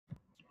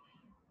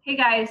Hey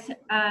guys,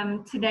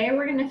 today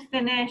we're going to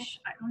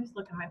finish, I always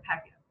look at my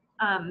packet.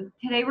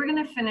 Today we're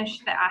going to finish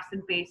the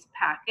acid-base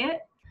packet,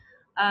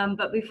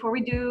 but before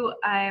we do,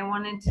 I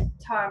wanted to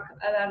talk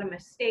about a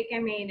mistake I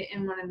made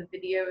in one of the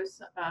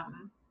videos. A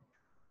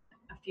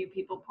few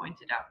people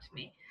pointed out to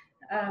me.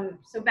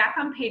 So back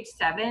on page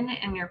 7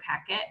 in your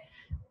packet,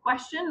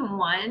 question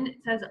 1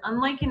 says,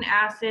 unlike an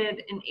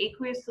acid, an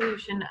aqueous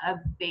solution of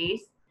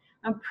base.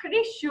 I'm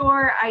pretty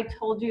sure I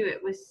told you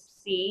it was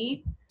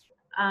C.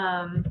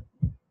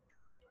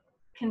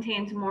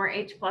 Contains more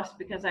H plus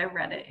because I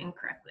read it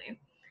incorrectly.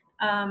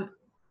 An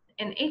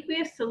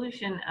aqueous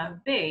solution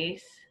of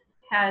base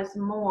has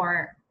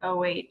more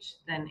OH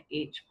than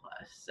H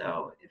plus.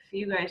 So if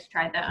you guys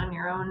tried that on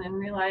your own and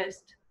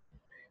realized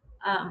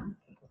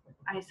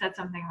I said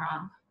something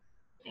wrong,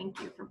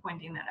 thank you for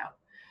pointing that out.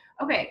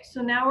 Okay,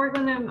 so now we're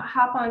going to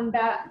hop on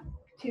back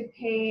to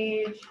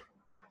page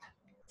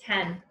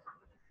 10.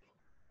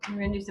 We're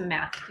going to do some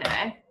math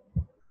today.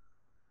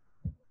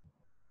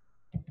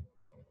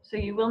 So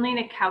you will need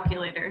a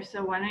calculator.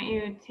 So why don't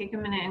you take a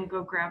minute and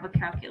go grab a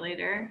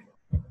calculator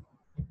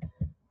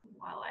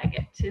while I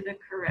get to the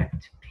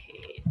correct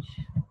page.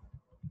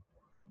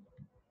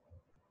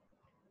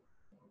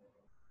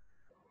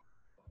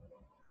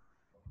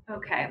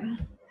 Okay,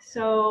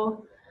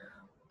 so,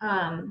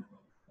 oh,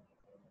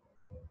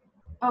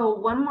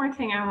 one more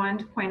thing I wanted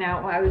to point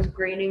out while I was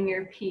grading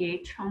your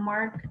pH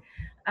homework.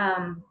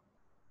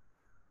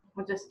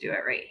 We'll just do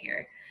it right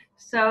here.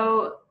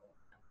 So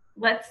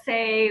let's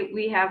say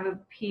we have a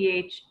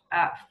pH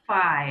at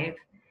 5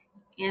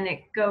 and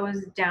it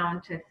goes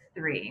down to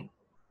 3.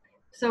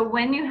 So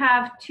when you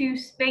have two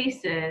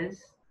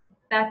spaces,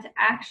 that's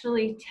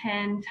actually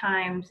 10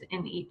 times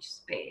in each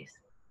space.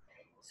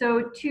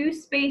 So 2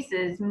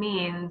 spaces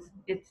means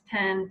it's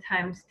 10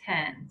 times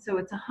 10. So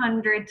it's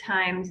 100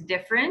 times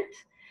different.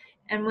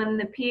 And when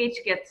the pH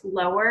gets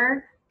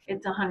lower,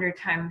 it's 100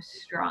 times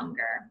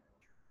stronger.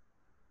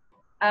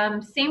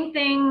 Same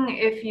thing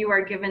if you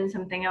are given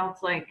something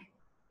else, like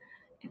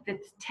if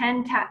it's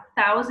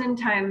 10,000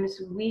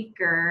 times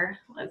weaker,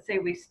 let's say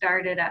we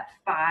started at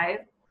 5.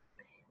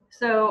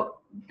 So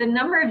the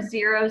number of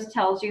zeros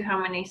tells you how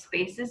many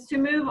spaces to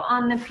move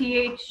on the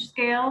pH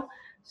scale.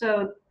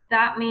 So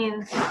that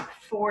means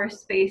 4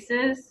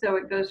 spaces. So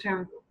it goes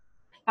from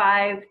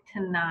 5 to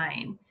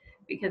 9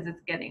 because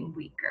it's getting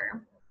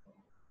weaker.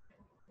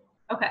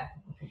 Okay.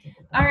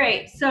 All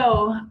right.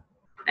 So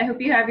I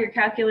hope you have your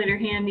calculator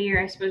handy, or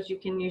I suppose you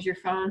can use your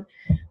phone.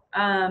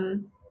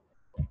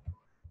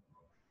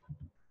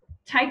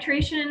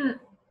 Titration,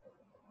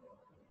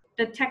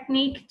 the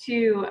technique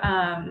to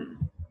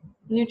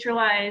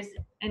neutralize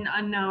an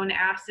unknown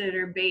acid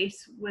or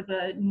base with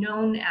a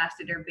known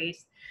acid or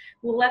base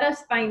will let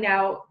us find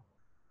out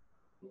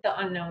the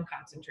unknown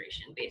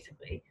concentration,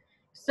 basically.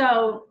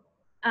 So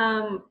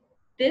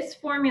this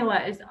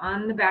formula is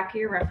on the back of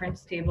your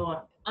reference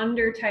table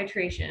under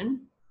titration.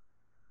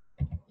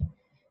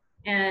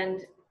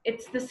 And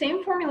it's the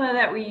same formula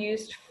that we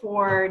used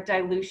for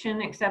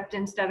dilution, except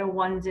instead of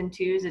 1s and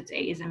 2s, it's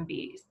A's and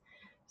B's.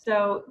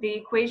 So the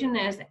equation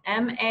is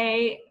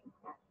MA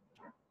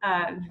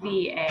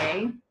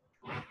VA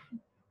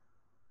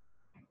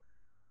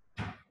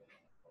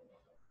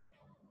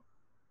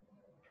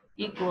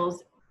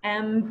equals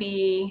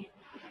MB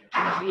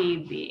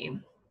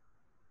VB.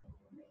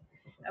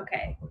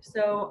 Okay,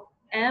 so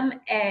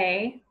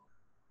MA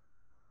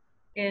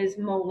is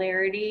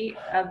molarity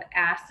of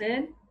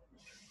acid.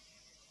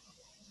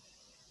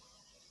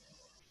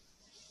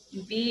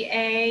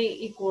 VA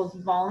equals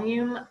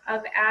volume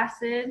of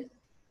acid.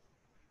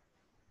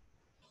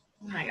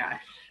 Oh my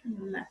gosh,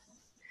 mess.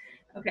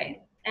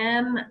 Okay,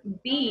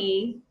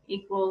 MB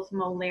equals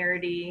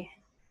molarity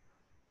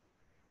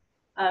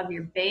of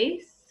your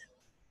base.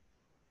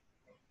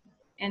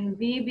 And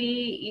VB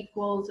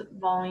equals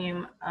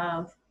volume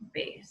of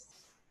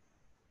base.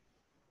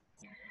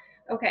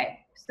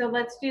 Okay, so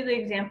let's do the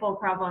example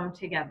problem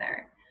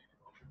together.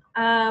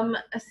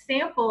 A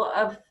sample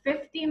of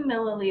 50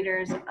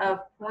 milliliters of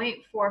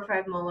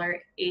 0.45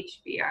 molar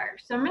HBr.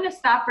 So I'm going to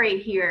stop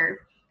right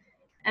here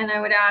and I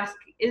would ask,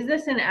 is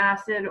this an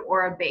acid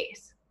or a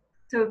base?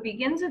 So it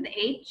begins with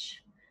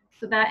H,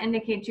 so that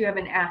indicates you have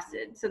an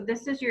acid. So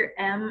this is your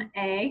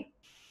MA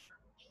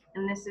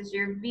and this is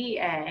your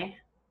VA.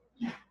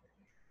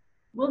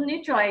 We'll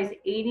neutralize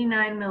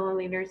 89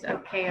 milliliters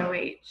of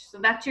KOH. So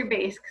that's your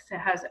base because it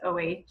has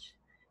OH,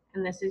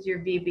 and this is your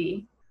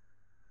VB.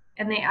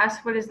 And they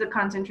ask what is the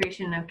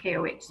concentration of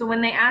KOH. So when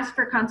they ask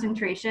for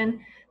concentration,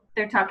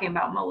 they're talking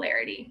about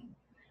molarity.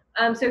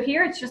 So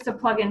here it's just a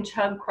plug and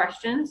chug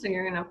question. So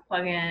you're going to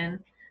plug in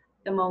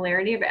the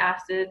molarity of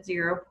acid,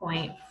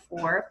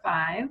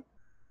 0.45,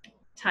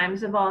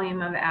 times the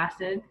volume of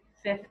acid,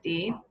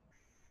 50,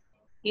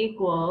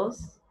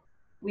 equals,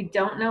 we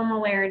don't know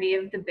molarity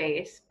of the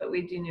base, but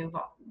we do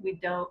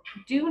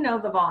know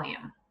the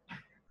volume.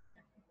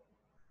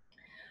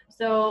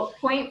 So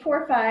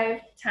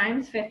 0.45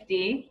 times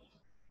 50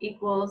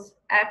 equals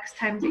X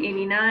times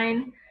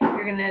 89.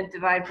 You're going to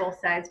divide both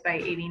sides by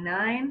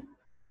 89.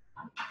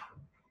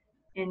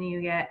 and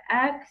you get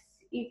X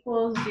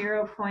equals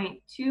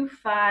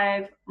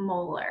 0.25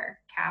 molar,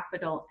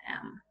 capital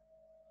M.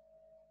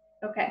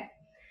 Okay,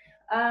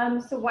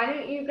 so why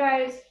don't you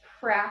guys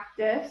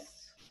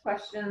practice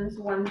questions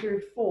 1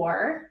 through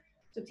 4.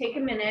 So take a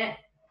minute,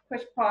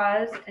 push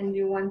pause, and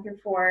do 1 through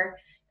 4.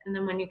 And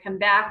then when you come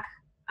back,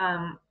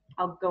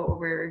 I'll go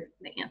over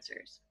the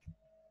answers.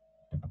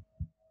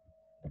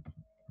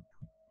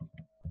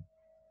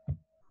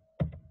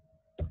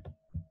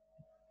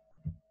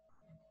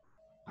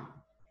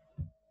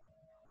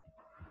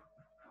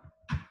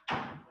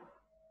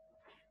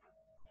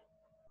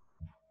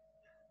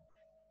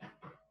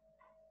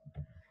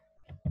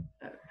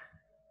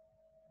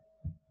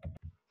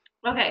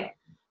 Okay,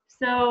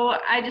 so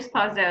I just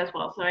paused it as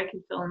well so I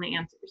can fill in the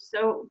answers.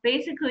 So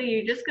basically,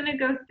 you're just going to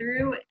go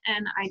through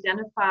and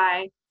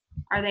identify,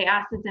 are they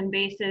acids and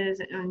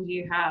bases, and do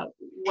you have,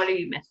 what are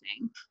you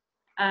missing?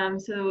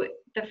 So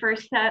the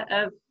first set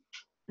of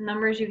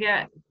numbers you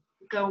get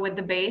go with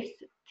the base.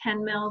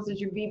 10 mils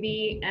is your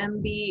VB,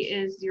 MB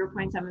is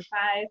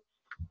 0.75,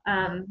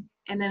 and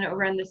then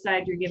over on the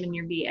side you're given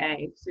your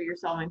VA, so you're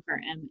solving for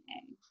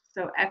MA.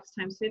 So X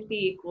times 50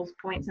 equals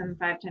 0.75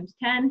 times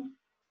 10,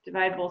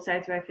 divide both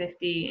sides by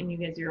 50, and you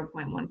get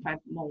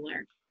 0.15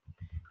 molar.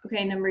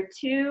 Okay, number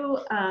 2,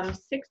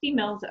 60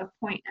 mils of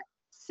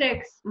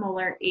 0.6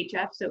 molar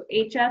HF. So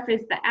HF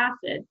is the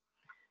acid.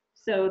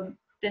 So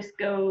this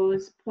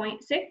goes 0.6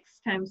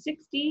 times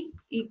 60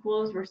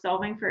 equals, we're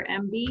solving for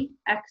MB,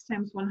 X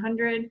times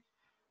 100,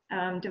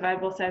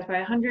 divide both sides by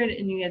 100,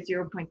 and you get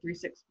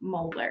 0.36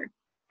 molar.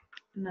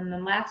 And then the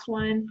last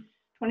one,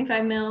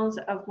 25 mils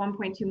of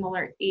 1.2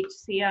 molar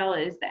HCl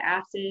is the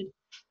acid.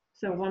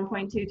 So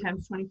 1.2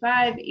 times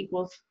 25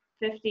 equals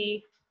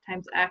 50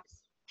 times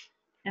X,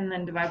 and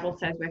then divide both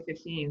sides by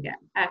 50 and you get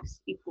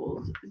X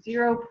equals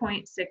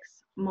 0.6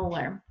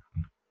 molar.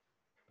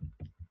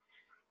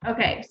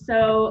 Okay,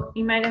 so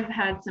you might have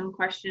had some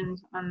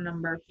questions on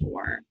number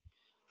 4.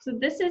 So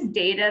this is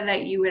data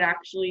that you would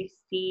actually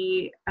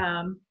see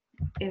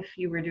if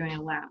you were doing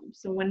a lab.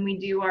 So when we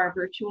do our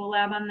virtual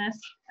lab on this,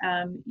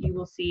 you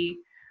will see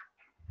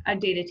a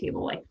data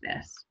table like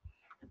this.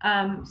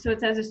 So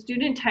it says a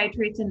student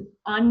titrates an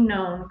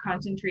unknown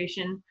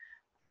concentration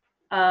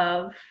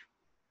of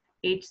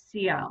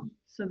HCl.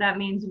 So that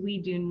means we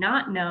do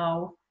not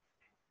know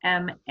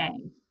MA.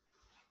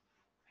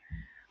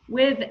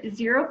 With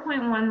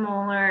 0.1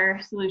 molar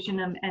solution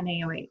of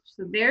NaOH.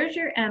 So there's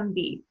your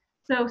MB.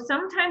 So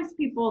sometimes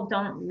people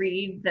don't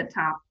read the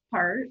top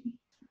part,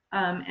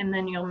 and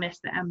then you'll miss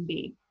the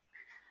MB.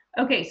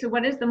 Okay, so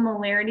what is the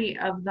molarity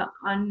of the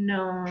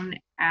unknown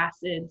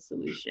acid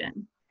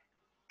solution?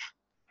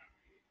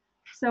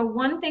 So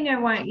one thing I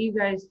want you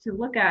guys to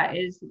look at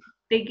is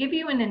they give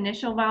you an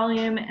initial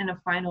volume and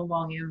a final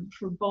volume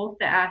for both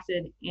the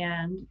acid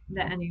and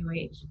the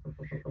NaOH.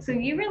 So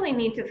you really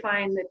need to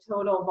find the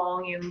total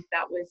volume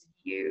that was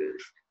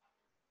used.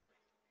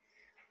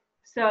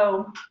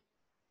 So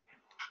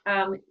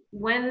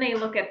when they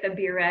look at the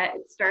burette,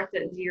 it starts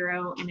at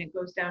 0 and it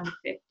goes down to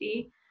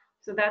 50.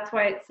 So that's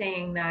why it's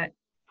saying that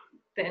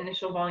the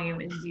initial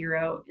volume is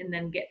 0 and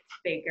then gets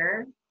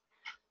bigger.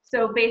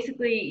 So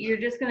basically, you're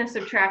just going to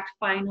subtract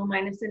final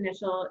minus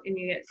initial, and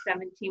you get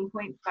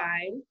 17.5.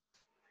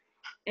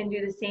 And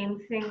do the same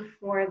thing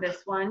for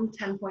this one,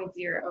 10.0,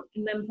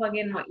 and then plug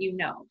in what you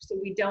know. So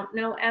we don't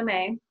know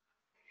MA.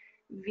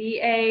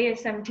 VA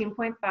is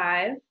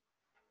 17.5.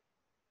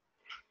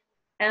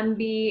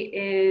 MB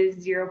is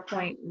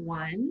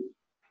 0.1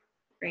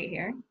 right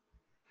here.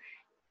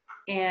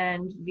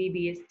 And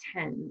VB is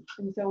 10.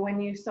 And so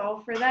when you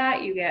solve for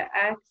that, you get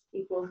X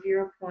equals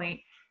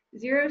 0.06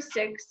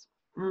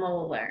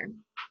 molar.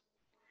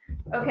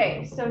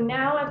 Okay, so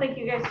now I'd like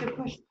you guys to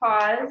push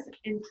pause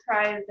and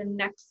try the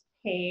next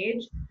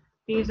page.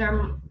 These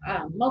are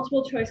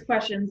multiple choice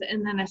questions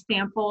and then a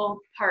sample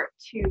part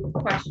 2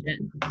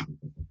 question.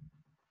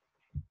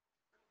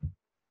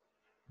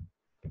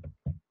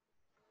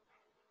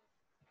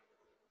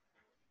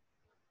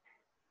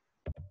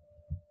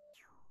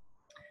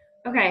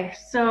 Okay,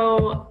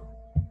 so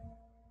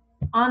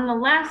on the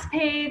last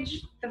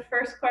page, the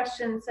first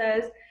question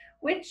says,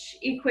 which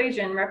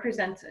equation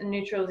represents a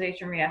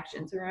neutralization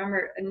reaction? So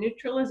remember, a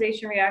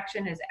neutralization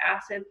reaction is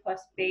acid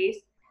plus base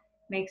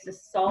makes a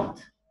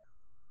salt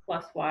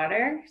plus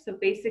water. So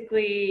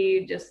basically,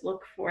 you just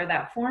look for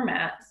that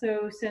format.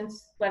 So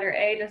since letter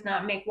A does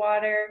not make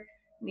water,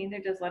 neither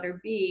does letter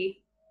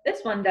B.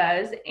 This one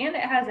does, and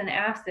it has an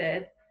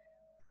acid,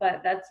 but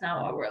that's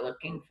not what we're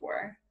looking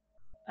for.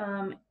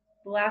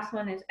 The last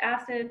one is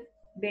acid,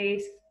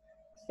 base,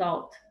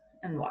 salt,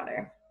 and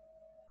water.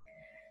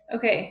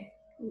 Okay,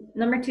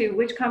 number 2,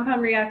 which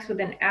compound reacts with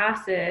an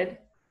acid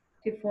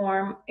to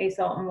form a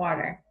salt and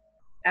water?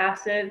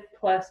 Acid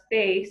plus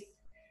base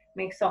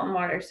makes salt and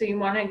water. So you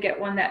want to get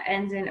one that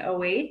ends in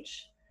OH.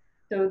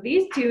 So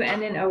these two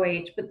end in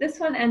OH, but this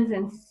one ends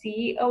in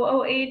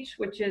COOH,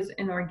 which is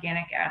an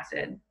organic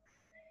acid.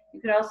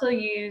 You could also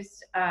use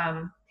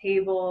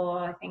table,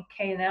 I think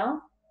K and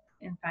L,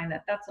 and find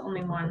that that's the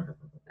only one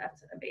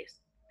that's a base.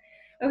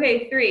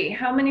 Okay, 3.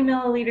 How many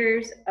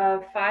milliliters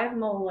of 5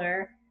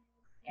 molar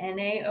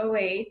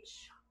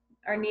NaOH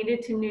are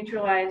needed to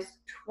neutralize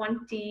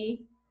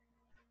 20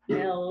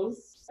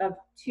 mils of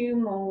 2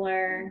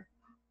 molar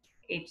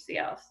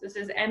HCl? So this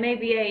is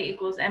MAVA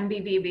equals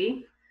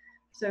MBBB.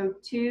 So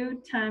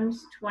 2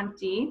 times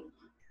 20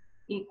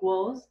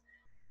 equals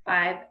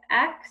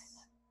 5x.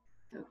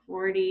 So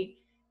 40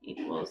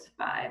 equals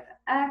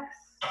 5x.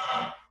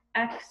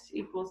 X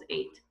equals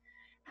 8.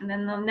 And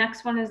then the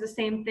next one is the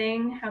same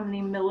thing. How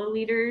many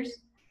milliliters?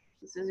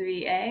 This is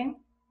VA.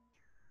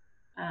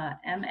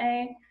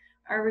 MA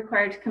are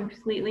required to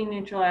completely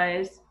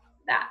neutralize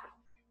that.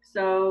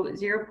 So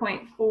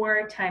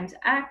 0.4 times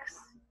X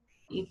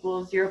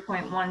equals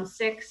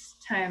 0.16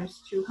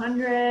 times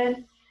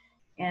 200.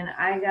 And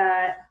I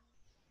got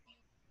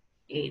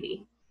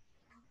 80.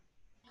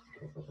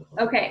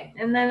 Okay,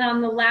 and then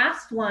on the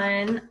last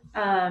one,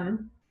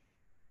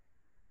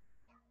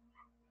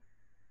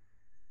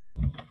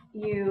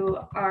 you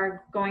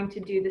are going to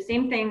do the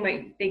same thing, but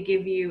they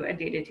give you a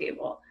data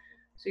table.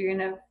 So you're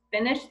gonna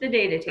finish the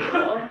data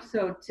table.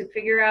 So to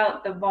figure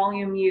out the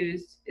volume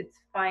used, it's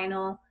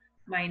final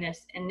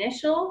minus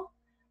initial.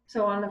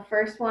 So on the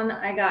first one,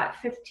 I got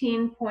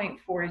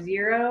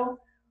 15.40.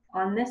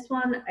 On this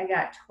one, I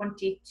got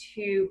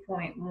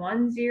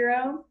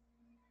 22.10.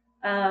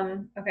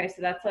 Okay,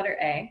 so that's letter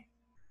A.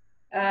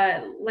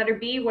 Letter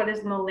B, what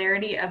is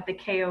molarity of the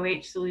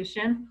KOH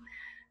solution?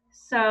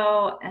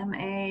 So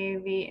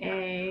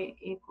MAVA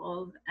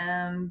equals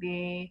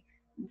MBBB.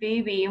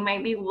 You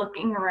might be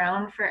looking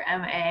around for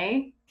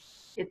MA.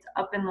 It's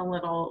up in the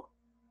little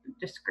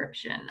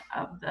description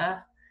of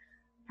the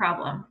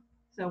problem.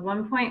 So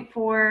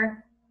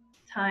 1.4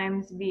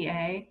 times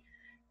VA,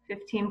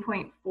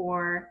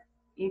 15.4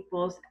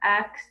 equals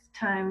X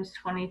times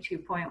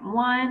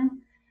 22.1.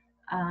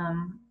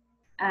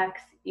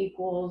 X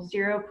equals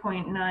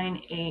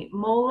 0.98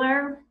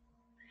 molar.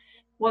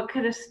 What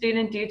could a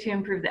student do to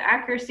improve the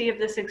accuracy of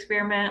this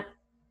experiment?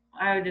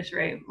 I would just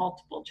write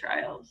multiple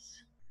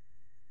trials,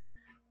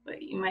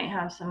 but you might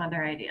have some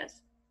other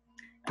ideas.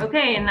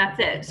 Okay, and that's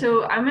it.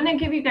 So I'm gonna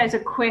give you guys a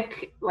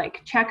quick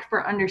check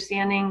for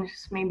understanding,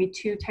 just maybe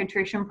 2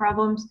 titration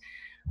problems,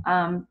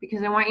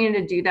 because I want you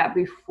to do that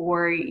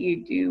before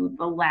you do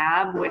the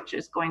lab, which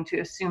is going to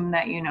assume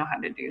that you know how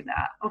to do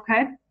that,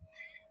 okay?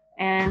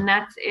 And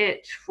that's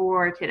it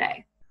for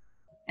today.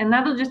 And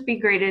that'll just be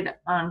graded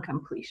on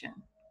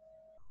completion.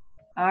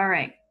 All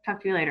right, talk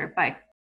to you later, bye.